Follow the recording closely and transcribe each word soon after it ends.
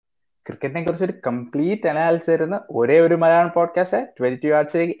ക്രിക്കറ്റിനെ കുറിച്ച് ഒരു കംപ്ലീറ്റ് അനാലിസിസ് തരുന്ന ഒരേ ഒരു മലയാളം പോഡ്കാസ്റ്റ് 22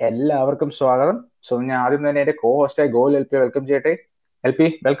 ആർട്സിലേക്ക് എല്ലാവർക്കും സ്വാഗതം. സോ ഞാൻ ആദ്യം തന്നെ എന്റെ കോ ഹോസ്റ്റായി ഗോൽ എൽ പി വെൽക്കം ചെയ്യട്ടെ. L P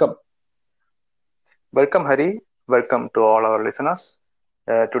welcome. Welcome, Hari. Welcome to all our listeners.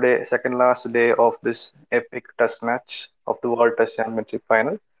 Today, second last day of this epic test match of the World Test Championship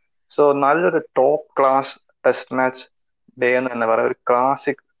final. So, നല്ലൊരു top class test match day എന്ന് തന്നെ പറയാം. ഒരു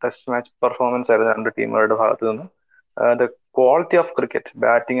classic test match performance ആയിരുന്നു രണ്ട് ടീമുകളുടെ ഭാഗത്തു നിന്നും. The quality of cricket,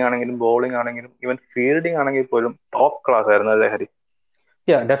 batting ആണെങ്കിലും ബോളിംഗ് ആണെങ്കിലും ഈവൻ ഫീൽഡിംഗ് ആണെങ്കിൽ പോലും ടോപ്പ് ക്ലാസ് ആയിരുന്നു അല്ലേ ഹരി?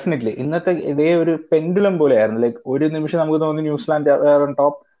 ഡെഫിനറ്റ്ലി ഇന്നത്തെ ഇതേ ഒരു പെൻഡുലം പോലെയായിരുന്നു. ലൈക്ക് ഒരു നിമിഷം നമുക്ക് തോന്നി ന്യൂസിലാൻഡ്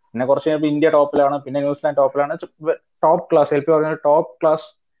ടോപ്പ്, പിന്നെ കുറച്ച് കഴിഞ്ഞപ്പോൾ ഇന്ത്യ ടോപ്പിലാണ്, പിന്നെ New Zealand ടോപ്പിലാണ്. Top class L P പറഞ്ഞ ടോപ്പ് ക്ലാസ്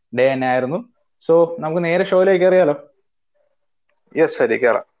ഡേ തന്നെ ആയിരുന്നു. സോ നമുക്ക് നേരെ ഷോയിലേക്ക് കയറിയാലോ? യെസ് ഹരി,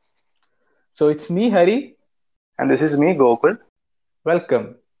 കയറാം. So it's me Hari and this is me Gokul. Welcome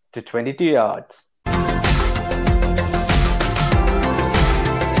to 22 yards.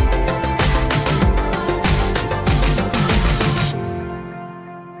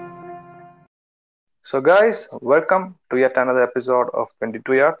 So guys, welcome to yet another episode of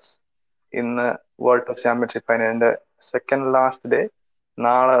 22 Yards in the World Test Championship ഫൈനലിന്റെ second last day.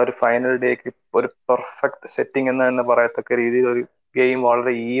 നാളെ ഒരു final ഡേക്ക് ഒരു perfect setting എന്ന് തന്നെ പറയത്തക്ക രീതിയിൽ ഒരു ഗെയിം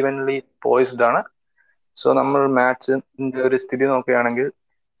വളരെ ഈവൻലി പോയിസ്ഡ് ആണ്. സോ നമ്മൾ മാച്ചിന്റെ ഒരു സ്ഥിതി നോക്കുകയാണെങ്കിൽ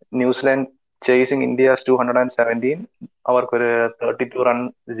ന്യൂസിലാൻഡ് ചേസിങ് ഇന്ത്യ 217, അവർക്കൊരു 32 റൺ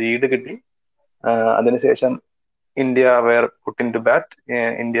ലീഡ് കിട്ടി. അതിനുശേഷം India were put into bat.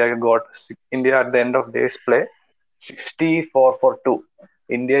 India at the end of day's play 64 for 2.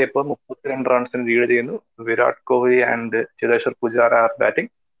 India ഇപ്പോൾ 32 റൺസിന് ലീഡ് ചെയ്യുന്നു. Virat Kohli and Cheteshwar Pujara are batting.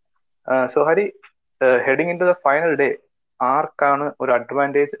 So Hari, heading into the final day ആർക്കാണ് ഒരു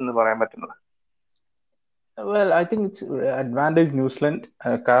അഡ്വാൻറ്റേജ് എന്ന് പറയാൻ പറ്റുന്നത്? Well, I think it's advantage ന്യൂസിലൻഡ്.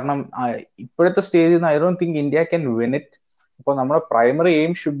 Zealand ഇപ്പോഴത്തെ സ്റ്റേജിൽ I don't think India can win it. അപ്പോൾ നമ്മുടെ primary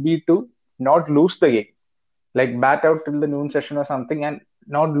aim should be to not lose the game, like bat out till the noon session or something and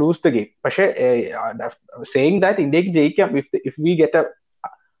not lose the game. പക്ഷേ saying that ഇന്ത്യക്ക് ജയിക്കാം, if we get a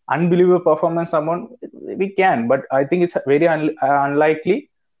unbelievable performance someone we can, but I think it's very unlikely.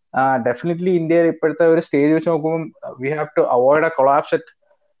 Definitely India ഇപ്പോഴത്തെ ഒരു stage വെച്ച് നോക്കുമ്പോൾ we have to avoid a collapse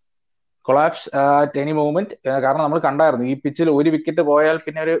at any moment. കാരണം നമ്മൾ കണ്ടായിരുന്നു ഈ പിച്ചിൽ ഒരു വിക്കറ്റ് പോയാൽ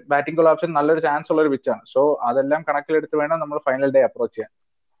പിന്നെ ഒരു ബാറ്റിംഗ് കൊളാപ്സിന് നല്ലൊരു ചാൻസ് ഉള്ള ഒരു പിച്ചാണ്. സോ അതെല്ലാം കണക്കിലെടുത്ത് വേണം നമ്മൾ ഫൈനൽ ഡേ അപ്രോച്ച് ചെയ്യാൻ.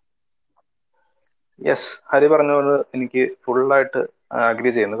 യെസ്, ഹരി പറഞ്ഞത് എനിക്ക് ഫുള്ളായിട്ട് അഗ്രി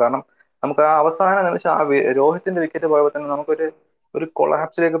ചെയ്യുന്നു. കാരണം നമുക്ക് ആ അവസാന നിമിഷം രോഹിത്തിന്റെ വിക്കറ്റ് പോയപ്പോൾ തന്നെ നമുക്കൊരു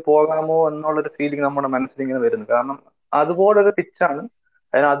കൊളാപ്സിലേക്ക് പോകാമോ എന്നുള്ളൊരു ഫീലിംഗ് നമ്മുടെ മനസ്സിൽ ഇങ്ങനെ വരുന്നു. കാരണം അതുപോലൊരു പിച്ചാണ്,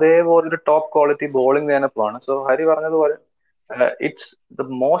 അതിന് അതേപോലൊരു top quality bowling ലൈനപ്പാണ്. So Hari പറഞ്ഞതുപോലെ it's the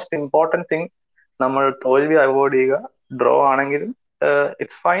most important thing. നമ്മൾ തോൽവി അവോയ്ഡ് ചെയ്യുക. ഡ്രോ ആണെങ്കിലും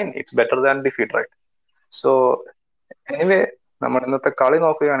it's fine, it's better than defeat, right? So anyway, നമ്മൾ ഇന്നത്തെ കളി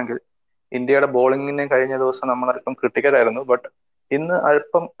നോക്കുകയാണെങ്കിൽ ഇന്ത്യയുടെ ബോളിങ്ങിനെ കഴിഞ്ഞ ദിവസം നമ്മൾ അല്പം ക്രിട്ടിക്കലായിരുന്നു. ബട്ട് ഇന്ന്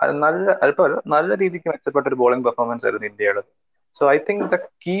നല്ല രീതിക്ക് മെച്ചപ്പെട്ട ഒരു ബോളിംഗ് പെർഫോമൻസ് ആയിരുന്നു ഇന്ത്യയുടെ. So I think the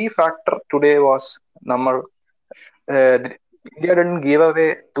key factor today was India didn't give away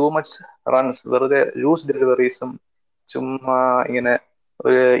too much runs. വെറുതെ ലൂസ് ഡെലിവറീസും ചുമ്മാ ഇങ്ങനെ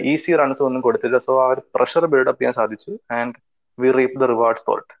ഒരു ഈസി റൺസും ഒന്നും കൊടുത്തില്ല. സോ ആ ഒരു പ്രഷർ ബിൽഡപ്പ് ചെയ്യാൻ സാധിച്ചു and we reap the rewards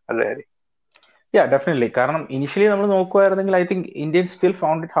for it, അല്ലേ ഹരി? ഡെഫിനറ്റ്ലി. കാരണം ഇനിഷ്യലി നമ്മൾ നോക്കുവായിരുന്നെങ്കിൽ I think Indian still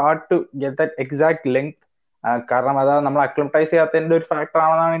found it hard to get that exact length. കാരണം അതാ നമ്മൾ അക്ലമറ്റൈസ് ചെയ്യാത്തതിന്റെ ഒരു ഫാക്ടർ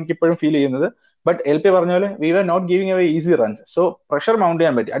ആണെന്നാണ് എനിക്ക് ഇപ്പോഴും ഫീൽ ചെയ്യുന്നത്. ബട്ട് എൽ പി പറഞ്ഞ പോലെ we were not giving away easy runs. So pressure mount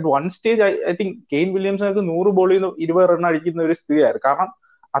ചെയ്യാൻ പറ്റി. At one stage I think Kane വില്യംസർക്ക് 100 ball ചെയ്യുന്ന 20 റൺ അടിക്കുന്ന ഒരു സ്ഥിതിയായിരുന്നു. കാരണം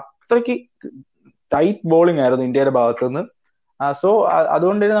അത്രയ്ക്ക് ടൈറ്റ് ബോളിംഗ് ആയിരുന്നു ഇന്ത്യയുടെ ഭാഗത്തുനിന്ന്. സോ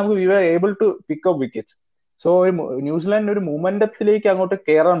അതുകൊണ്ട് തന്നെ നമുക്ക് we were able to pick up wickets. So New Zealand ഒരു മൊമെന്റത്തിലേക്ക് അങ്ങോട്ട്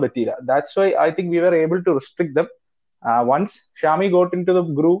കയറാൻ പറ്റിയില്ല. That's why I think we were able to restrict dum. Once Shami got in to the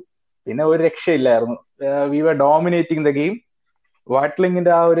groove, പിന്നെ ഒരു രക്ഷയില്ലായിരുന്നു. We were dominating the game.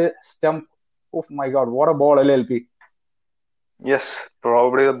 വാട്ട്ലിങ്ങിന്റെ ആ ഒരു stump, of my God, what A ball അല്ലേ L P? Yes,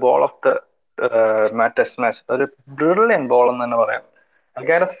 probably the ball of the test match. ഒരു brilliant ball എന്ന് തന്നെ പറയാം. I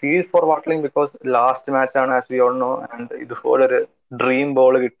kind of feel for Watling because last match ആണ്, as we all know, and ഇതുപോലൊരു dream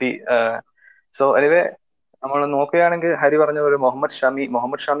ball കിട്ടി. So anyway, നമ്മൾ നോക്കുകയാണെങ്കിൽ ഹരി പറഞ്ഞ പോലെ Muhammad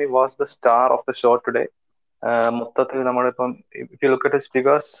Shami was the star of the show today. മൊത്തത്തിൽ നമ്മളിപ്പം if you look at his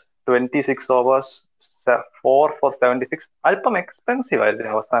figures, 26 overs, 4 for 76. അല്പം എക്സ്പെൻസീവ്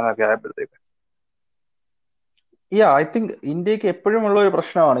ആയിരുന്നു അവസാനമൊക്കെ ആയപ്പോഴത്തേക്ക്. ഐ തിങ്ക് ഇന്ത്യക്ക് എപ്പോഴും ഉള്ള ഒരു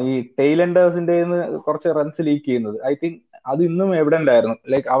പ്രശ്നമാണ് ഈ ടെയിലൻഡേഴ്സിന്റെ കുറച്ച് റൺസ് ലീക്ക് ചെയ്യുന്നത്. ഐ തിങ്ക് അത് ഇന്നും എവിഡന്റ് ആയിരുന്നു.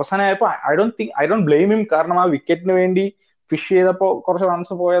 Like അവസാനമായപ്പോ I don't blame him. കാരണം ആ വിക്കറ്റിന് വേണ്ടി ഫിഷ് ചെയ്തപ്പോ കുറച്ച്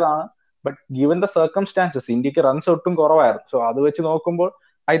റൺസ് പോയതാണ്. ബട്ട് ഗിവൻ ദ സർക്കംസ്റ്റാൻസസ് ഇന്ത്യക്ക് റൺസ് ഒട്ടും കുറവായിരുന്നു. സോ അത് വെച്ച് നോക്കുമ്പോൾ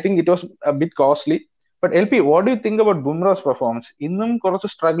I think it was A bit costly. But LP, what do you think about Bumrah's performance? ഇന്നും കുറച്ച്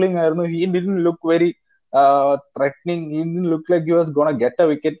struggling ആയിരുന്നു. He didn't look very threatening. He didn't look like he was gonna get a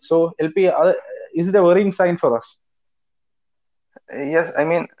wicket. So LP, is it a worrying sign for us? Yes, I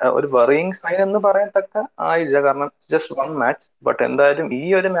mean ഒരു worrying sign എന്ന് പറയത്തക്ക ആയില്ല, കാരണം just one match. But എന്തായാലും ഈ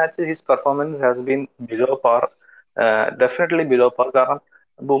ഒരു match his performance has been below par, definitely below പാർ. കാരണം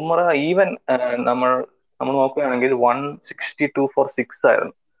Bumrah even നമ്മൾ നമ്മൾ നോക്കുകയാണെങ്കിൽ 162 ഫോർ 6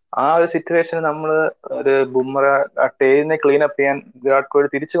 ആയിരുന്നു. ആ ഒരു സിറ്റുവേഷനിൽ നമ്മൾ ഒരു ബുംറ ടേലിനെ ക്ലീൻ അപ്പ് ചെയ്യാൻ വിരാട്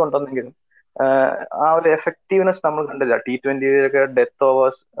കോഹ്ലി തിരിച്ചു കൊണ്ടുവന്നെങ്കിലും ആ ഒരു എഫക്റ്റീവ്നെസ് നമ്മൾ കണ്ടില്ല. T20 ഡെത്ത്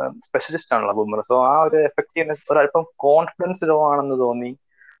ഓവേഴ്സ് സ്പെഷ്യലിസ്റ്റ് ആണല്ലോ ബുംറ. സോ ആ ഒരു എഫക്റ്റീവ്നെസ് ഒരല്പം കോൺഫിഡൻസ് ലോ ആണെന്ന് തോന്നി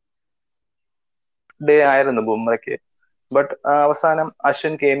ഡേ ആയിരുന്നു ബുംറയ്ക്ക്. ബട്ട് അവസാനം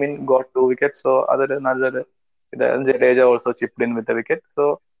Ashwin came in, got 2 wicket. So അതൊരു നല്ലൊരു ഇതായിരുന്നു. Jadeja also chipped in with wicket.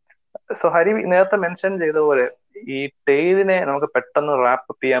 So Hari നേരത്തെ മെൻഷൻ ചെയ്ത പോലെ ഈ ടെയിലിനെ നമുക്ക് പെട്ടെന്ന്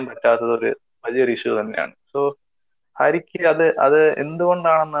റാപ്പ് ചെയ്യാൻ പറ്റാത്തത് ഒരു വലിയൊരു ഇഷ്യൂ തന്നെയാണ്. സോ ഹരിക്ക് അത് അത്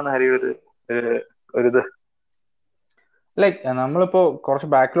എന്തുകൊണ്ടാണെന്നാണ് ഹരി ഒരു ഇത് ലൈക്ക് നമ്മളിപ്പോ കുറച്ച്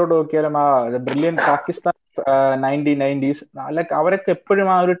ബാക്കിലോട്ട് നോക്കിയാലും ആ ബ്രില്യൻ പാകിസ്ഥാൻ 1990s, ലൈക്ക് അവരൊക്കെ എപ്പോഴും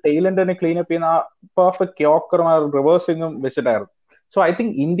ആ ഒരു ടൈലൻഡിനെ ക്ലീൻ അപ്പ് ചെയ്യുന്ന ആ പെർഫെക്റ്റ് യോക്കറും ആ റിവേഴ്സിംഗും വെച്ചിട്ടായിരുന്നു. സോ ഐ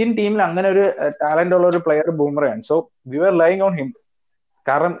തിങ്ക് ഇന്ത്യൻ ടീമിൽ അങ്ങനെ ഒരു ടാലന്റ് ഉള്ള ഒരു പ്ലെയർ ബൂമറയാണ്. So we are lying on him.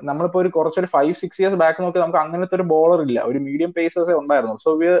 കാരണം നമ്മളിപ്പോ ഒരു കുറച്ചൊരു 5-6 ഇയേഴ്സ് ബാക്ക് നോക്കി നമുക്ക് അങ്ങനത്തെ ഒരു ബോളർ ഇല്ല, ഒരു മീഡിയം പേസേഴ്സേ ഉണ്ടായിരുന്നു. സോ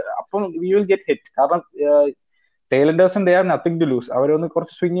അപ്പം വി വിൽ ഗെറ്റ് ഹിറ്റ്. കാരണം ടൈലൻഡേഴ്സിന് they are nothing to lose. അവരൊന്ന്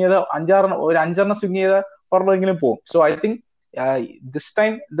കുറച്ച് സ്വിങ് ചെയ്ത ഒരു അഞ്ചെണ്ണം സ്വിങ് ചെയ്ത ഒരെണ്ണമെങ്കിലും പോകും. So I think this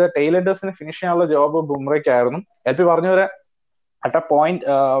time the ടൈലൻഡേഴ്സിന് ഫിനിഷ് ചെയ്യാനുള്ള ജോബ് ബുംറയ്ക്ക് ആയിരുന്നു. എൽപി പറഞ്ഞ പോലെ at a point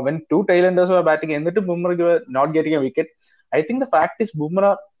when two tailenders were batting എന്നിട്ട് Bumrah were not getting a wicket. I think the fact is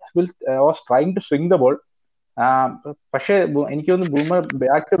Bumrah was trying to swing the ball. പക്ഷേ എനിക്ക് തോന്നുന്നു ബൂമർ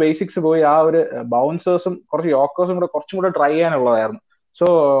ബാക്ക് ടു ബേസിക്സ് പോയി ആ ഒരു ബൗൺസേഴ്സും കുറച്ച് യോക്കേഴ്സും കൂടെ കുറച്ചും കൂടെ ട്രൈ ചെയ്യാനുള്ളതായിരുന്നു. സോ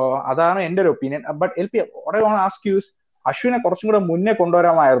അതാണ് എന്റെ ഒരു opinion. But LP, what I want to ask you is, അശ്വിനെ കുറച്ചും കൂടെ മുന്നേ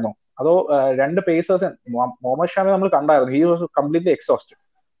കൊണ്ടുവരാമായിരുന്നോ? അതോ രണ്ട് പേസേഴ്സ്, മുഹമ്മദ് ഷാമി നമ്മൾ കണ്ടായിരുന്നു, he was completely exhausted.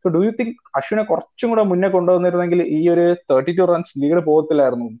 So do you think അശ്വിനെ കുറച്ചും കൂടെ മുന്നേ കൊണ്ടുവന്നിരുന്നെങ്കിൽ ഈ ഒരു 32 റൺസ് ലീഡ്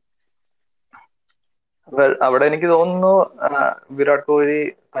പോകത്തില്ലായിരുന്നു? അവിടെ എനിക്ക് തോന്നുന്നു വിരാട് കോഹ്ലി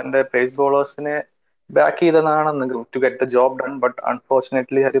തന്റെ pace ബോളേഴ്സിനെ back ചെയ്തതാണെന്ന് to get the job done. But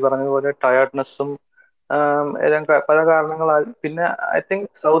unfortunately Hari പറഞ്ഞതുപോലെ ടയർഡ്നെസ്സും എല്ലാം പല കാരണങ്ങളാൽ പിന്നെ I think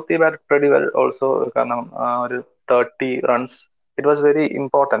south bat very well also. കാരണം ഒരു 30 runs it was very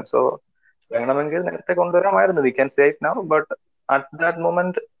important. So വേണമെങ്കിൽ നേരത്തെ കൊണ്ടുവരാമായിരുന്നു, we can say it now. But at that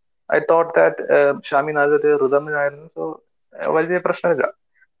moment I thought that ഷാമി നല്ലൊരു റിതമിലായിരുന്നു. സോ വലിയ പ്രശ്നമില്ല.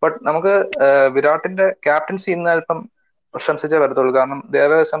 ബട്ട് നമുക്ക് വിരാട്ടിന്റെ ക്യാപ്റ്റൻസി ഇന്ന് അല്പം പ്രശംസിച്ചേ വരത്തുള്ളൂ. കാരണം there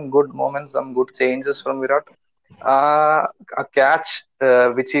were some good moments, some good changes from Virat. ആ catch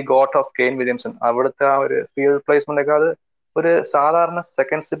which he got of Kane Williamson, അവിടുത്തെ ആ ഒരു ഫീൽഡ് പ്ലേസ്മെന്റ് ഒക്കെ അത് ഒരു സാധാരണ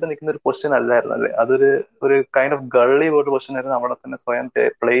സെക്കൻഡ് സ്ലിപ്പ് നിൽക്കുന്ന ഒരു പൊസിഷൻ അല്ലായിരുന്നു അല്ലേ. അതൊരു ഒരു കൈൻഡ് ഓഫ് ഗള്ളി പോയിട്ട് പൊസിഷൻ ആയിരുന്നു. അവിടെ തന്നെ സ്വയം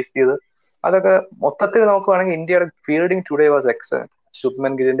പ്ലേസ് ചെയ്ത് അതൊക്കെ മൊത്തത്തിൽ നോക്കുവാണെങ്കിൽ ഇന്ത്യയുടെ fielding today was excellent.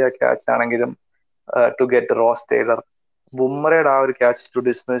 Shubman ഗില്ലിന്റെ catch ആണെങ്കിലും ടു ഗെറ്റ് റോസ് ടൈലർ, ബുംറയുടെ ആ ഒരു ക്യാച്ച് ടു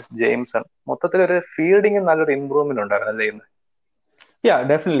ഡിസ്മിസ് ജെയിംസൺ, മൊത്തത്തിൽ ഒരു ഫീൽഡിംഗ് നല്ലൊരു ഇമ്പ്രൂവ്മെന്റ് ഉണ്ടായിരുന്നു അല്ലേ ഇന്ന്? Yeah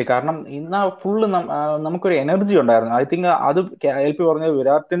definitely. കാരണം ഇന്ന് ഫുള്ള് നമുക്കൊരു എനർജി ഉണ്ടായിരുന്നു. ഐ തിങ്ക് അത് LP പറഞ്ഞത്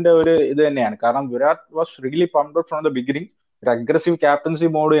വിരാട്ടിന്റെ ഒരു ഇത് തന്നെയാണ്. കാരണം Virat was really pumped from the beginning. ഒരു അഗ്രസീവ് ക്യാപ്റ്റൻസി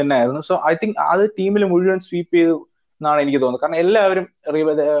മോഡ് തന്നെയായിരുന്നു. സോ ഐ തിങ്ക് അത് ടീമിൽ മുഴുവൻ സ്വീപ്പ് ചെയ്തു എന്നാണ് എനിക്ക് തോന്നുന്നത്. കാരണം എല്ലാവരും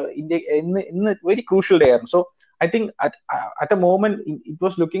ഇന്ത്യ ഇന്ന് വെരി ക്രൂഷ്യൽ ഡേ ആയിരുന്നു. So I think at A moment it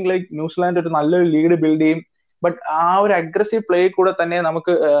was looking like New Zealand ഒരു നല്ലൊരു ലീഡ് ബിൽഡ് ചെയ്യും. ബട്ട് ആ ഒരു അഗ്രസീവ് പ്ലേ കൂടെ തന്നെ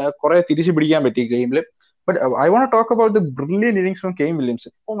നമുക്ക് കുറെ തിരിച്ചു പിടിക്കാൻ പറ്റി ഗെയിമിൽ. But I want to talk about the brilliant innings from Kane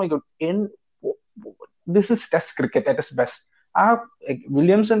Williamson. Oh my God! This is Test cricket at its best. ആ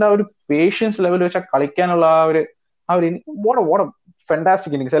വില്യംസിന്റെ ആ ഒരു പേഷ്യൻസ് ലെവൽ വെച്ചാൽ കളിക്കാനുള്ള what a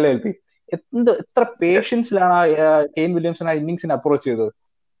fantastic innings അല്ലേ LP? എത്ര പേഷ്യൻസിലാണ് കെയ്ൻ വില്യംസൺ ആ ഇന്നിങ്സിനെ approach ചെയ്തത്?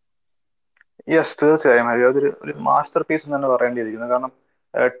 Yes, തീർച്ചയായും ഹരി, അതൊരു മാസ്റ്റർ പീസ് എന്ന് തന്നെ പറയേണ്ടിയിരിക്കുന്നു. കാരണം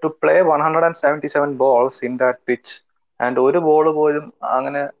to play 177 balls in that pitch and ഒരു ബോൾ പോലും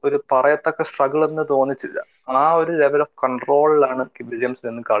അങ്ങനെ ഒരു പറയത്തക്ക സ്ട്രഗിൾ എന്ന് തോന്നിച്ചില്ല. ആ ഒരു ലെവൽ ഓഫ് കൺട്രോളിലാണ് വില്യംസ്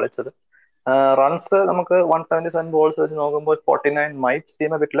നിന്ന് കളിച്ചത്. റൺസ് നമുക്ക് 177 balls വെച്ച് നോക്കുമ്പോൾ 49 might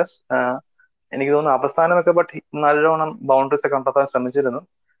seam A bit less. എനിക്ക് തോന്നുന്നു അവസാനമൊക്കെ ബട്ട് നല്ലോണം ബൗണ്ടറീസ് ഒക്കെ കണ്ടെത്താൻ ശ്രമിച്ചിരുന്നു.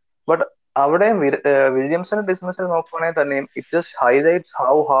 ബട്ട് അവിടെയും വില്യംസന്റെ ഡിസ്മിസിൽ നോക്കുവാണെങ്കിൽ തന്നെയും it just highlights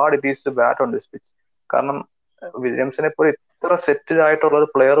how hard it is to bat on this pitch. കാരണം വില്യംസനെ ഇപ്പോൾ ഇത്ര സെറ്റിൽ ആയിട്ടുള്ള ഒരു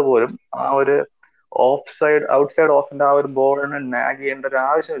പ്ലെയർ പോലും ആ ഒരു ഓഫ് സൈഡ് ഔട്ട് സൈഡ് ഓഫിന്റെ ആ ഒരു ബോളിന് നാഗ് ചെയ്യേണ്ട ഒരു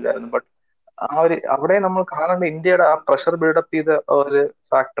ആവശ്യമില്ലായിരുന്നു. ബട്ട് ആ ഒരു അവിടെ നമ്മൾ കാണേണ്ട ഇന്ത്യയുടെ ആ പ്രഷർ ബിൽഡപ്പ് ചെയ്ത ഒരു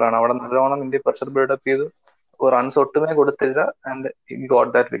ഫാക്ടറാണ്. അവിടെ നല്ലോണം ഇന്ത്യ പ്രഷർ ബിൽഡപ്പ് ചെയ്ത് റൺസ് ഒട്ടുമേ കൊടുത്തില്ല and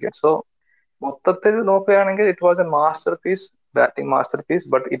got that wicket. So മൊത്തത്തിൽ നോക്കുകയാണെങ്കിൽ it was A master piece, batting master piece.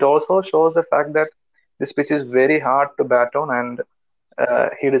 But it also shows the fact that this pitch is very hard to bat on, and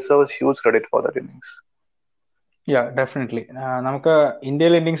he deserves huge credit for that innings. Yeah definitely. നമുക്ക്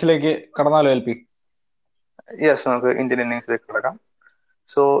ഇന്ത്യയിലെ ഇന്നിങ്സിലേക്ക് കടന്നാലോ L P? Yes, നമുക്ക് Indian ഇന്നിങ്സിലേക്ക് കിടക്കാം.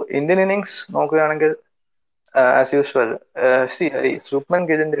 So Indian innings നോക്കുകയാണെങ്കിൽ as usual Shubman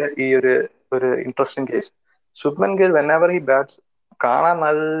ഗില്ലിന്റെ ഈ ഒരു interesting case. Shubman Gill when ever he bats കാണാൻ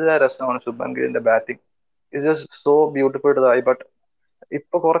നല്ല രസമാണ്. Shubman ഗില്ലിന്റെ batting is just so beautiful to the I. But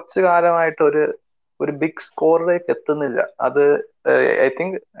ഇപ്പൊ കുറച്ചു കാലമായിട്ട് ഒരു ബിഗ് സ്കോറിലേക്ക് എത്തുന്നില്ല. അത് ഐ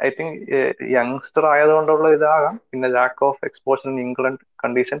തിങ്ക് യങ്സ്റ്റർ ആയതുകൊണ്ടുള്ള ഇതാകാം, പിന്നെ lack of exposure in England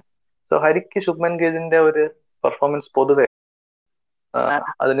conditions. So ഹരിക്ക് Shubman ഗില്ലിന്റെ ഒരു പെർഫോമൻസ് പൊതുവെ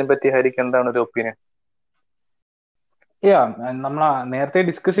അതിനെപ്പറ്റി ഹരിക്ക് എന്താണ് ഒരു ഒപ്പീനിയൻ? യാ, നമ്മൾ നേരത്തെ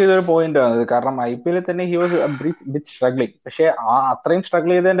ഡിസ്കസ് ചെയ്ത ഒരു പോയിന്റ് ആണ്. കാരണം ഐ പി എല്ലിൽ തന്നെ ഹി വാസ് ബിറ്റ് സ്ട്രഗ്ലിംഗ്. പക്ഷെ അത്രയും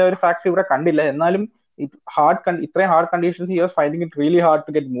സ്ട്രഗിൾ ചെയ്തതിന്റെ ഒരു ഫാക്ട് ഇവിടെ കണ്ടില്ല. എന്നാലും ഇത്രയും hard conditions he was finding it really hard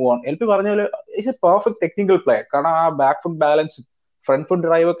to get move on. L P പറഞ്ഞ പോലെ it's A perfect technical player. കാരണം ആ back foot balance, front foot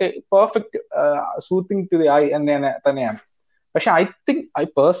drive ഒക്കെ perfect soothing to the I തന്നെയാണ്. പക്ഷെ ഐ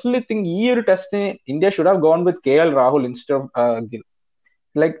പേഴ്സണലി തിങ്ക് ഈ ഒരു ടെസ്റ്റിന് India should have gone with K L Rahul instead of Gill.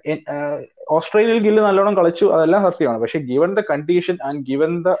 Like ഓസ്ട്രേലിയയിൽ ഗില്ല് നല്ലോണം കളിച്ചു, അതെല്ലാം സത്യമാണ്. പക്ഷെ given the condition and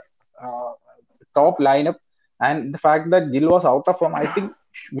given the top lineup and the fact that Gill was out of form, I think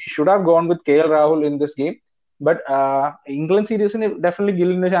we should have gone with KL Rahul in this game. But England സീരീസിന് definitely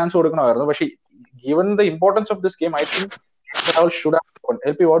ഗില്ലിന് chance കൊടുക്കണമായിരുന്നു. പക്ഷെ given the importance of this game, I think Rahul should have gone.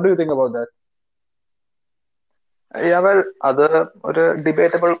 LP, what do you think about that? അത് ഒരു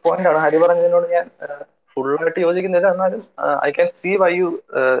debatable point ആണ്. ഹരി പറഞ്ഞതിനോട് ഞാൻ ഫുള്ളായിട്ട് യോജിക്കുന്നില്ല. എന്നാലും I can see why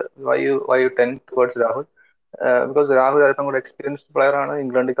you ten towards Rahul. Because Rahul അല്പം കൂടെ എക്സ്പീരിയൻസ്ഡ് പ്ലെയർ ആണ്.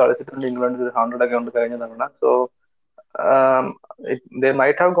 ഇംഗ്ലണ്ടിൽ കളിച്ചിട്ടുണ്ട്, ഇംഗ്ലണ്ടിൽ 100 ഒക്കെ ഉണ്ട് കഴിഞ്ഞ തവണ. So they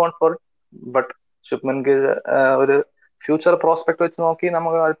might have gone for it, but Shubman Gill ഒരു ഫ്യൂച്ചർ പ്രോസ്പെക്ട് വെച്ച് നോക്കി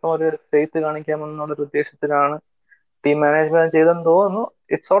നമുക്ക് അല്പം ഒരു ഫെയ്ത്ത് കാണിക്കാമെന്നുള്ളൊരു ഉദ്ദേശത്തിലാണ് ടീം മാനേജ്മെന്റ് ചെയ്തെന്ന് തോന്നുന്നു.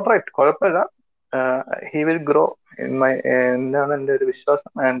 ഇറ്റ്സ് ഓൾ റൈറ്റ്, കുഴപ്പമില്ല. ഹി വിൽ ഗ്രോ എന്നാണ് എൻ്റെ ഒരു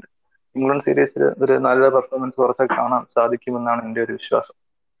വിശ്വാസം. ആൻഡ് ഇംഗ്ലണ്ട് സീരീസിൽ ഒരു നല്ല പെർഫോമൻസ് കുറച്ചൊക്കെ കാണാൻ സാധിക്കുമെന്നാണ് എൻ്റെ ഒരു വിശ്വാസം.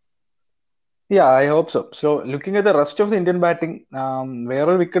 Yeah, I hope so. So looking at the rest of the Indian batting,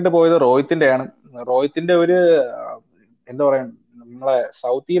 വേറൊരു വിക്കറ്റ് പോയത് റോഹിത്തിന്റെയാണ്. റോഹിത്തിന്റെ ഒരു എന്താ പറയാ, നമ്മളെ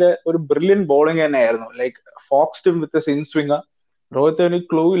സൗത്തിയിലെ ഒരു ബ്രില്യൻ ബോളിംഗ് തന്നെയായിരുന്നു. ലൈക്ക് ഫോക്സ്ഡ് വിത്ത് സിൻ സ്വിംഗർ. റോഹിത്ത് ഒരു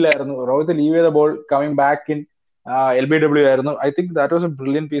ക്ലൂ ഇല്ലായിരുന്നു. റോഹിത്ത് ലീവ് ചെയ്ത ball coming back in LBW ആയിരുന്നു. I think that was A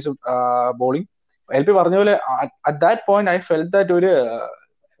brilliant piece of bowling. LP പറഞ്ഞ പോലെ at that point I felt that ഒരു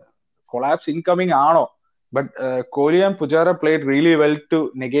കൊളാപ്സ് ഇൻകമിങ് ആണോ. But Kohli and Pujara played really well to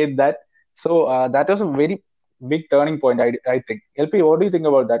negate that. So that was a very big turning point, I think. LP, what do you think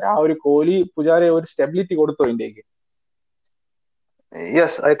about that? ആ ഒരു കോഹ്ലി പുജാര ഒരു stability കൊടുത്തു ഇന്ത്യക്ക്?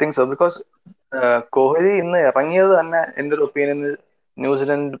 Yes, I think so. Because Kohli ഇന്ന് ഇറങ്ങിയത് തന്നെ എൻ്റെ ഒരു ഒപ്പീനിയനിൽ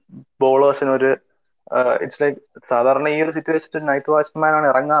ന്യൂസിലൻഡ് ബോളേഴ്സിന് ഒരു ഇറ്റ്സ് ലൈക്ക് സാധാരണ ഈ ഒരു സിറ്റുവേഷനിൽ നൈറ്റ് വാച്ച്മാൻ ആണ്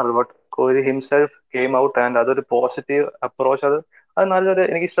ഇറങ്ങാറ്. But Kohli himself came out and അതൊരു പോസിറ്റീവ് അപ്രോച്ച്. അത് നല്ലൊരു,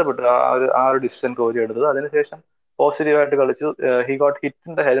 എനിക്ക് ഇഷ്ടപ്പെട്ടു ആ ഒരു ഡിസിഷൻ കോഹ്ലി എടുത്തത്. അതിനുശേഷം പോസിറ്റീവായിട്ട് കളിച്ചു. He got hit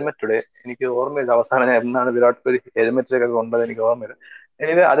in the helmet today. എനിക്ക് ഓർമ്മയില്ല അവസാനം എന്നാണ് വിരാട് കോഹ്ലി ഹെൽമെറ്റിലൊക്കെ കൊണ്ടത്, എനിക്ക് ഓർമ്മയില്ല.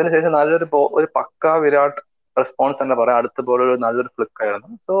 എനിക്ക് അതിനുശേഷം ഒരു പക്ക വിരാട് റെസ്പോൺസ് തന്നെ പറയാം. അടുത്ത ബോൾ ഒരു നല്ലൊരു ഫ്ലിക്ക് ആയിരുന്നു.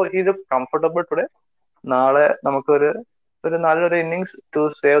 സോ ഇത് കംഫർട്ടബിൾ ടുഡേ. നാളെ നമുക്കൊരു നല്ലൊരു innings to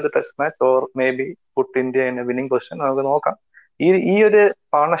save the test match or may be puttu India in A winning position. നമുക്ക് നോക്കാം. ഈ ഒരു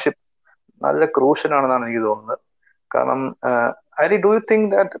പാർട്ണർഷിപ്പ് നല്ല ക്രൂഷ്യൽ ആണെന്നാണ് എനിക്ക് തോന്നുന്നത്. കാരണം Hari, do you think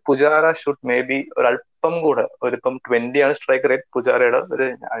that Pujara should may be ഒരല്പം കൂടെ ഇപ്പം 20 ആണ് സ്ട്രൈക്ക് റേറ്റ് പുജാരയുടെ,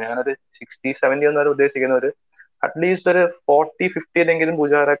 ഞാനൊരു 60-70 എന്നൊരു ഉദ്ദേശിക്കുന്ന അറ്റ്ലീസ്റ്റ് ഒരു 40-50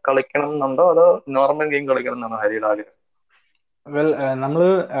 പുജാര കളിക്കണം എന്നുണ്ടോ, അതോ നോർമൽ ഗെയിം കളിക്കണം എന്നാണോ ഹരിയുടെ ആഗ്രഹം? വെൽ, നമ്മള്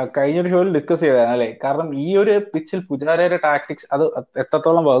കഴിഞ്ഞൊരു ഷോയിൽ ഡിസ്കസ് ചെയ്തതാണ് അല്ലേ. കാരണം ഈ ഒരു പിച്ചിൽ പുജാരയുടെ ടാക്ടിക്സ് അത്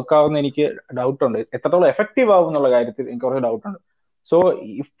എത്രത്തോളം വർക്ക് ആവുന്ന എനിക്ക് ഡൗട്ട് ഉണ്ട്. എത്രത്തോളം എഫക്റ്റീവ് ആവും എന്നുള്ള കാര്യത്തിൽ എനിക്ക് കുറച്ച് ഡൗട്ട് ഉണ്ട്. സോ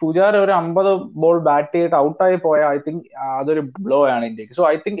പുജാര ഒരു 50 ബോൾ ബാറ്റ് ചെയ്തിട്ട് ഔട്ടായി പോയാൽ ഐ തിങ്ക് അതൊരു ബ്ലോ ആണ് ഇന്ത്യക്ക്. സോ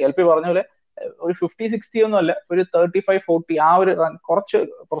ഐ തിങ്ക് LP പറഞ്ഞ പോലെ ഒരു 50-60 ഒന്നും അല്ല, ഒരു 35-40 ആ ഒരു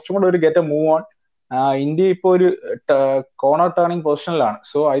കുറച്ചും കൂടെ ഒരു ഗെറ്റ് മൂവ് ഓൺ. ഇന്ത്യ ഇപ്പൊ ഒരു corner turning പൊസിഷനിലാണ്.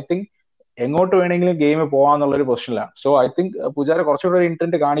 So I think എങ്ങോട്ട് വേണമെങ്കിലും ഗെയിം പോവാന്നുള്ള ഒരു പൊസിഷനിലാണ്. സോ ഐ തിങ്ക് പുജാര കുറച്ചുകൂടെ ഒരു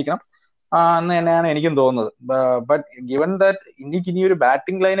ഇന്റന്റ് കാണിക്കണം എന്ന് തന്നെയാണ് എനിക്കും തോന്നുന്നത്. ബട്ട് ഗിവൻ ദാറ്റ് ഇന്ത്യക്ക് ഇനി ഒരു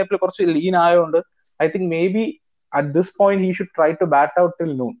ബാറ്റിംഗ് ലൈനപ്പിൽ കുറച്ച് ലീൻ ആയതുകൊണ്ട് I think may be at this point he should try to bat out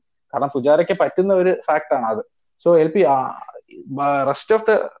till noon. കാരണം പുജാരയ്ക്ക് പറ്റുന്ന ഒരു ഫാക്ട് ആണ് അത്. So LP, rest of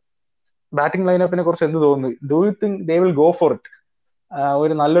the batting ലൈനപ്പിനെ കുറിച്ച് എന്ത് തോന്നുന്നു? Do you think they will go for it?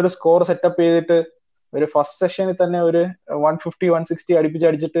 ഒരു നല്ലൊരു സ്കോർ സെറ്റപ്പ് ചെയ്തിട്ട് ഒരു ഫസ്റ്റ് സെഷനിൽ തന്നെ ഒരു 150-160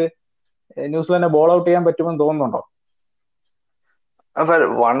 അടിപ്പിച്ചടിച്ചിട്ട് ന്യൂസിലാൻഡ് ബോൾ ഔട്ട് ചെയ്യാൻ പറ്റുമെന്ന് തോന്നുന്നുണ്ടോ? അപ്പൊ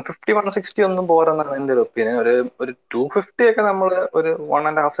 150-160 ഒന്നും പോരെന്നാണ് എന്റെ ഒരു ഒപ്പീനിയൻ. ഒരു 250 ഒക്കെ നമ്മൾ ഒരു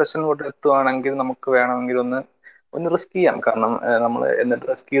 1.5 സെഷൻ കൊണ്ട് എത്തുവാണെങ്കിൽ നമുക്ക് വേണമെങ്കിൽ ഒന്ന് റിസ്ക് ചെയ്യാം. കാരണം നമ്മൾ എന്നിട്ട്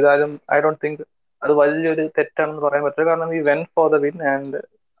റിസ്ക് ചെയ്താലും ഐ ഡോണ്ട് തിങ്ക് അത് വലിയൊരു തെറ്റാണെന്ന് പറയാൻ പറ്റില്ല. കാരണം ഈ went for the win and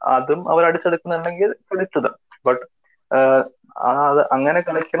അതും അവർ അടിച്ചെടുക്കുന്നുണ്ടെങ്കിൽ എടുത്തത്. ബട്ട് അത് അങ്ങനെ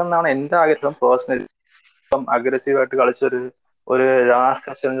കളിക്കണം എന്നാണ് എന്റെ ആഗ്രഹം പേഴ്സണലി. ഇപ്പം അഗ്രസീവ് ആയിട്ട് കളിച്ചൊരു ലാസ്റ്റ്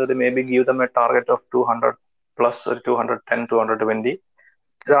സെഷൻ ഒരു may be give them a target of 200+ ഒരു 210-220.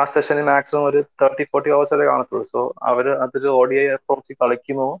 ലാസ്റ്റ് സെഷനിൽ മാക്സിമം ഒരു 30-40 hours വരെ കാണത്തുള്ളൂ. സോ അവര് അതിൽ ODI അപ്രോച്ച്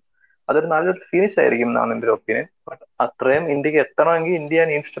കളിക്കുമോ അതൊരു നല്ലൊരു ഫിനിഷ് ആയിരിക്കും എന്നാണ് എന്റെ ഒരു ഒപ്പീനിയൻ. ബട്ട് അത്രയും ഇന്ത്യക്ക് എത്തണമെങ്കിൽ India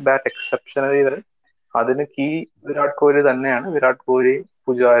needs to bat exceptionally well. അതിന് കീ വിരാട് കോഹ്ലി തന്നെയാണ്. വിരാട് കോഹ്ലി,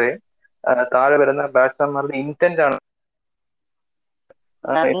 പുജാരെ, താഴെ വരുന്ന ബാറ്റ്സ്മാൻമാരുടെ ഇന്റന്റ് ആണ്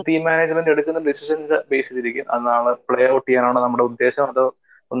ടീം മാനേജ്മെന്റ് എടുക്കുന്ന ഡിസിഷൻസ് ബേസ് ചെയ്തിരിക്കും. അത് നാളെ പ്ലേ ഔട്ട് ചെയ്യാനാണോ നമ്മുടെ ഉദ്ദേശം, അതോ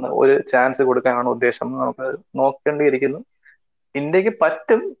ഒരു ചാൻസ് കൊടുക്കാനാണോ ഉദ്ദേശം എന്ന് നമുക്ക് നോക്കേണ്ടിയിരിക്കുന്നു. ഇന്ത്യക്ക്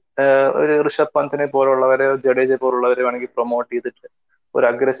പറ്റും ഒരു ഋഷഭ് പന്തിനെ പോലുള്ളവരെ, ജഡേജ പോലുള്ളവരെ വേണമെങ്കിൽ പ്രൊമോട്ട് ചെയ്തിട്ട് ഒരു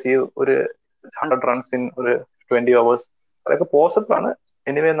അഗ്രസീവ് ഒരു 100 runs ഇൻ ഒരു 20 hours അതൊക്കെ പോസിബിൾ ആണ്.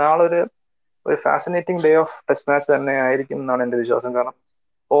 എനിവേ നാളെ ഒരു fascinating day of test match തന്നെ ആയിരിക്കും എന്നാണ് എന്റെ വിശ്വാസം. കാരണം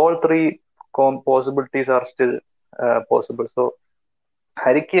all three possibilities are still possible. So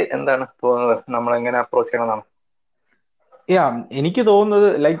ഹരിക്ക് എന്താണ് തോന്നുന്നത്, നമ്മൾ എങ്ങനെ അപ്രോച്ച് ചെയ്യണമെന്നാണ്? യാ, എനിക്ക് തോന്നുന്നത്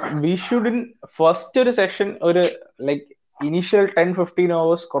ലൈക്ക് വി ഷുഡിൻ ഫസ്റ്റ് ഒരു സെഷൻ ഒരു ലൈക്ക് ഇനീഷ്യൽ 10-15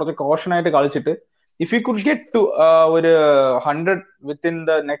 hours കുറച്ച് കോഷൻ ആയിട്ട് കളിച്ചിട്ട് if you could get to ഒരു 100 within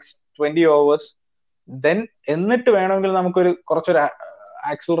the next 20 hours, then എന്നിട്ട് വേണമെങ്കിൽ നമുക്കൊരു കുറച്ചൊരു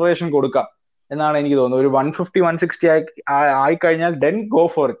ആക്സിലറേഷൻ കൊടുക്കാം എന്നാണ് എനിക്ക് തോന്നുന്നത്. ഒരു 150-160 ആയി കഴിഞ്ഞാൽ ദെൻ ഗോ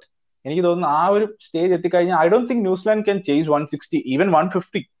ഫോർ ഇറ്റ്. എനിക്ക് തോന്നുന്നു ആ ഒരു സ്റ്റേജ് എത്തിക്കഴിഞ്ഞാൽ I don't think New Zealand can chase 160 even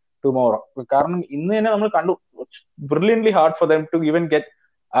 150 tomorrow. കാരണം ഇന്ന് തന്നെ നമ്മൾ കണ്ടു brilliantly hard for them to even get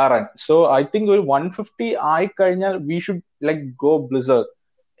ആ റൺ. സോ ഐ തിങ്ക് ഒരു 150 ആയി കഴിഞ്ഞാൽ we should like go berserk,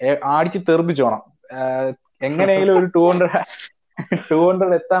 അടിച്ച് തെറിപ്പിച്ചോണം. എങ്ങനെയെങ്കിലും ഒരു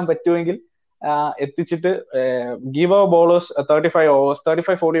 200 എത്താൻ പറ്റുമെങ്കിൽ എത്തിച്ചിട്ട് give our bowlers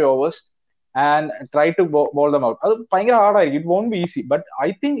 35-40 hours and try to ball them out. അത് ഭയങ്കര ഹാർഡായിരിക്കും. It won't be easy, but I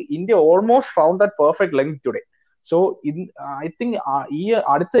think India almost found that perfect length today. So I think ഈ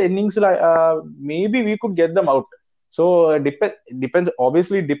അടുത്ത ഇന്നിങ്സിൽ may be we could get them out. So depends,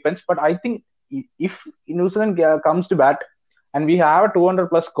 obviously it depends, but I think if New Zealand comes to bat and we have a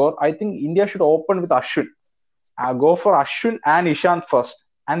 200+ score, I think India should open with Ashwin. Go for Ashwin and Ishant first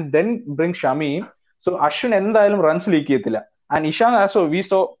and then bring Shami in. So Ashwin എന്തായാലും runs leak ചെയ്യത്തില്ല. And Ishant ആസോ V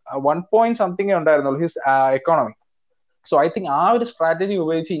so 1 point something ഉണ്ടായിരുന്നുള്ളൂ his economy. So I think ആ ഒരു strategy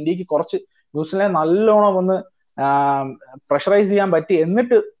ഉപയോഗിച്ച് ഇന്ത്യക്ക് കുറച്ച് New Zealand നല്ലോണം ഒന്ന് പ്രഷറൈസ് ചെയ്യാൻ പറ്റി.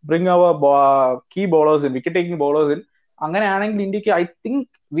 എന്നിട്ട് bring our key bowlers in, wicket taking bowlers in. അങ്ങനെയാണെങ്കിൽ ഇന്ത്യക്ക് I think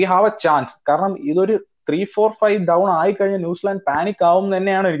we have A chance. കാരണം ഇതൊരു 3-4-5 ഡൗൺ ആയി കഴിഞ്ഞാൽ ന്യൂസിലാൻഡ് പാനിക് ആവും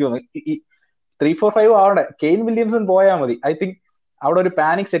തന്നെയാണ് എനിക്ക് തോന്നുന്നത്. 3-4-5 ആവട്ടെ, കെയ്ൻ വില്യംസൺ പോയാൽ മതി, ഐ തിങ്ക് അവിടെ ഒരു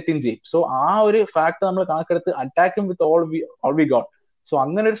പാനിക് സെറ്റ് ഇൻ ചെയ്യും. സോ ആ ഒരു ഫാക്ട് നമ്മൾ കണക്കെടുത്ത് attacking with all we got. So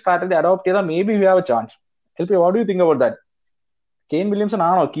അങ്ങനെ ഒരു സ്ട്രാറ്റജി അഡോപ്റ്റ് ചെയ്താൽ may be we have A chance. What do you think about that? Kane Williamson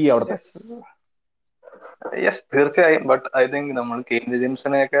ആണോ കീ അവിടുത്തെ? യെസ്, തീർച്ചയായും. ബട്ട് ഐ തിങ്ക് നമ്മൾ കെയ്ൻ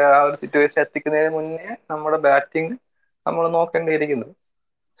വില്യംസനെയൊക്കെ ആ ഒരു സിറ്റുവേഷൻ എത്തിക്കുന്നതിന് മുന്നേ നമ്മുടെ ബാറ്റിംഗ് നമ്മൾ നോക്കേണ്ടിയിരിക്കുന്നു.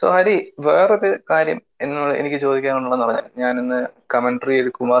 സോ ഹരി, വേറൊരു കാര്യം എന്നോട് എനിക്ക് ചോദിക്കാനുള്ളതെന്ന് പറഞ്ഞാൽ, ഞാൻ ഇന്ന് കമന്ററിയിൽ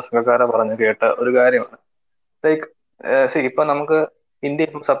കുമാർ സംഗക്കാര പറഞ്ഞു കേട്ട ഒരു കാര്യമാണ്. ലൈക്ക് ഇപ്പൊ നമുക്ക് ഇന്ത്യ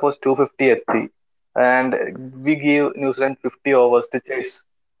ഇപ്പം സപ്പോസ് 250 എത്തി and we give New Zealand 50 overs to chase.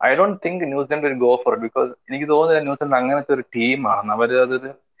 I don't think New Zealand will go for it. Because എനിക്ക് തോന്നുന്നില്ല ന്യൂസിലാൻഡ് അങ്ങനത്തെ ഒരു ടീമാണ്. അവർ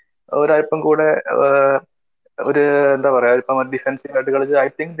അതൊരു ഒരല്പം കൂടെ ഒരു എന്താ പറയാ, ഇപ്പം ഡിഫെൻസീവ് ആയിട്ട് കളിച്ച് I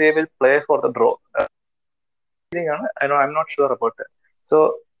think they will play for the draw ആണ്. I am not sure about it. So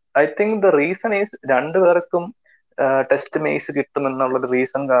I think the reason is രണ്ടുപേർക്കും ടെസ്റ്റ് മേസ് കിട്ടും എന്നുള്ളൊരു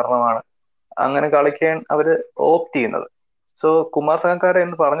റീസൺ കാരണമാണ് അങ്ങനെ കളിക്കാൻ അവര് ഓപ്റ്റ് ചെയ്യുന്നത്. സോ കുമാർ സംഗക്കാര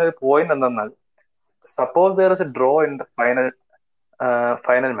എന്ന് പറഞ്ഞൊരു പോയിന്റ് എന്തെന്നാൽ, suppose there is a draw in the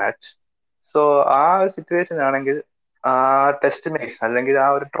final match. So ആ ഒരു സിറ്റുവേഷൻ ആണെങ്കിൽ ആ ടെസ്റ്റ് മേസ് അല്ലെങ്കിൽ ആ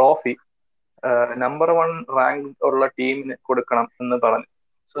ഒരു ട്രോഫി നമ്പർ 1 റാങ്ക് ഉള്ള ടീമിന് കൊടുക്കണം എന്ന് പറഞ്ഞു.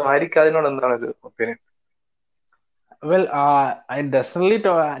 സോ ആയിരിക്കും അതിനോട് എന്താണ് ഒരു opinion? Well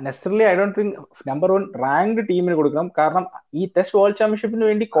necessarily I don't think number 1 ranked ടീമിന് കൊടുക്കണം. കാരണം ഈ ടെസ്റ്റ് വേൾഡ് ചാമ്പ്യൻഷിപ്പിന്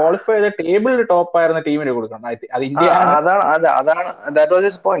വേണ്ടി ക്വാളിഫൈ ചെയ്ത ടേബിളിൽ ടോപ്പ് ആയിരുന്ന ടീമിന് കൊടുക്കണം. അത് ഇന്ത്യ ആണ്. അതാണ് ദാറ്റ് വാസ്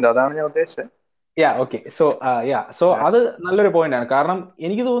ഹിസ് പോയിന്റ്. അതാണ് ഞാൻ ഉദ്ദേശിച്ചത്. ഓക്കെ. സോ അത് നല്ലൊരു പോയിന്റ് ആണ്. കാരണം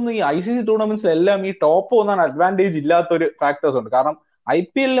എനിക്ക് തോന്നുന്നു ഈ ICC ടൂർണമെന്റ്സിൽ എല്ലാം ഈ ടോപ്പ് വന്നാൽ അഡ്വാൻറ്റേജ് ഇല്ലാത്തൊരു ഫാക്ടേഴ്സ് ഉണ്ട്. കാരണം ഐ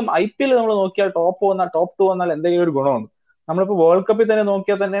പി എൽ നമ്മൾ നോക്കിയാൽ ടോപ്പ് 2 വന്നാൽ എന്തെങ്കിലും ഒരു ഗുണമുണ്ട്. നമ്മളിപ്പോ വേൾഡ് കപ്പിൽ തന്നെ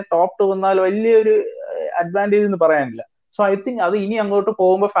നോക്കിയാൽ തന്നെ ടോപ്പ് 2 വന്നാൽ വലിയൊരു അഡ്വാൻറ്റേജ് എന്ന് പറയാനില്ല. സോ ഐ തിങ്ക് അത് ഇനി അങ്ങോട്ട്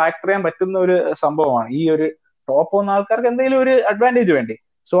പോകുമ്പോൾ ഫാക്ടർ ചെയ്യാൻ പറ്റുന്ന ഒരു സംഭവമാണ് ഈ ഒരു ടോപ്പ് പോകുന്ന ആൾക്കാർക്ക് എന്തെങ്കിലും ഒരു അഡ്വാൻറ്റേജ് വേണ്ടേ?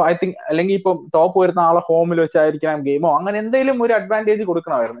 സോ ഐ തിങ്ക് അല്ലെങ്കിൽ ഇപ്പം ടോപ്പ് വരുന്ന ആളെ ഹോമിൽ വെച്ചായിരിക്കാം ഗെയിമോ അങ്ങനെ എന്തെങ്കിലും ഒരു അഡ്വാൻറ്റേജ്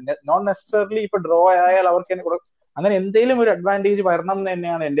കൊടുക്കണമായിരുന്നു. നോട്ട് നെസസറിലി ഇപ്പൊ ഡ്രോ ആയാൽ അവർക്ക് തന്നെ അങ്ങനെ എന്തെങ്കിലും ഒരു അഡ്വാൻറ്റേജ് വരണം എന്ന്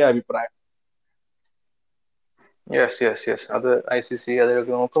തന്നെയാണ് എന്റെ അഭിപ്രായം. യെസ് അത് ICC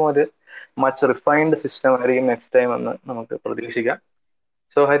അതിലൊക്കെ നോക്കുമ്പോൾ ഒരു മച്ച് റിഫൈൻഡ് സിസ്റ്റം ആയിരിക്കും നെക്സ്റ്റ് ടൈം എന്ന് നമുക്ക് പ്രതീക്ഷിക്കാം.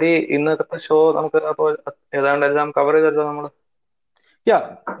 സോ ഹരി, ഇന്നത്തെ ഷോ നമുക്ക് അപ്പോൾ ഏതാണ്ട് എല്ലാം കവർ ചെയ്തല്ലോ നമ്മൾ. യാ,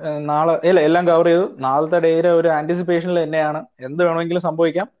 നാളെ ഇല്ല എല്ലാം കവർ ചെയ്തു. നാളത്തെ ഡേയുടെ ഒരു ആന്റിസിപ്പേഷനിൽ തന്നെയാണ്, എന്ത് വേണമെങ്കിലും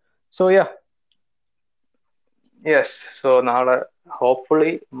സംഭവിക്കാം. So yeah. യെസ്, സോ നാളെ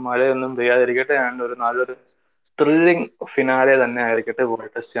ഹോപ്പ്ഫുള്ളി മഴയൊന്നും പെയ്യാതിരിക്കട്ടെ ആൻഡ് ഒരു നല്ലൊരു ത്രില്ലിംഗ് ഫിനാലെ തന്നെ ആയിരിക്കട്ടെ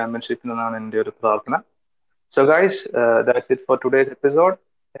വേൾഡ് ടെസ്റ്റ് ചാമ്പ്യൻഷിപ്പിൽ എന്നാണ് എൻ്റെ ഒരു പ്രാർത്ഥന. So guys, that's it for today's episode.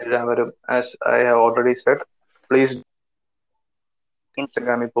 എല്ലാവരും, as I have already said, please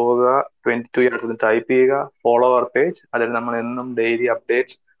ഇൻസ്റ്റഗ്രാമിൽ പോവുക, 22 years എന്ന് ടൈപ്പ് ചെയ്യുക, ഫോളോ അവർ പേജ്. അതിൽ നമ്മൾ എന്നും daily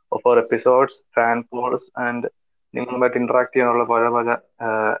update of our episodes, fan polls and നിങ്ങളുമായിട്ട് ഇന്ററാക്ട് ചെയ്യാനുള്ള പല പല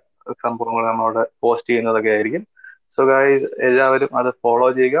സംഭവങ്ങൾ നമ്മളവിടെ പോസ്റ്റ് ചെയ്യുന്നതൊക്കെ ആയിരിക്കും. സോ ഗൈസ്, എല്ലാവരും അത് ഫോളോ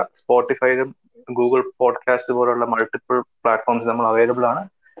ചെയ്യുക. സ്പോട്ടിഫൈയിലും ഗൂഗിൾ പോഡ്കാസ്റ്റ് പോലുള്ള മൾട്ടിപ്പിൾ പ്ലാറ്റ്ഫോംസ് നമ്മൾ അവൈലബിൾ ആണ്.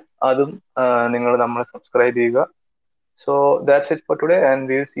 അതും നിങ്ങൾ നമ്മളെ സബ്സ്ക്രൈബ് ചെയ്യുക. So that's it for today and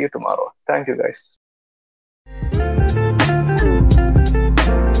will see you tomorrow. Thank you guys.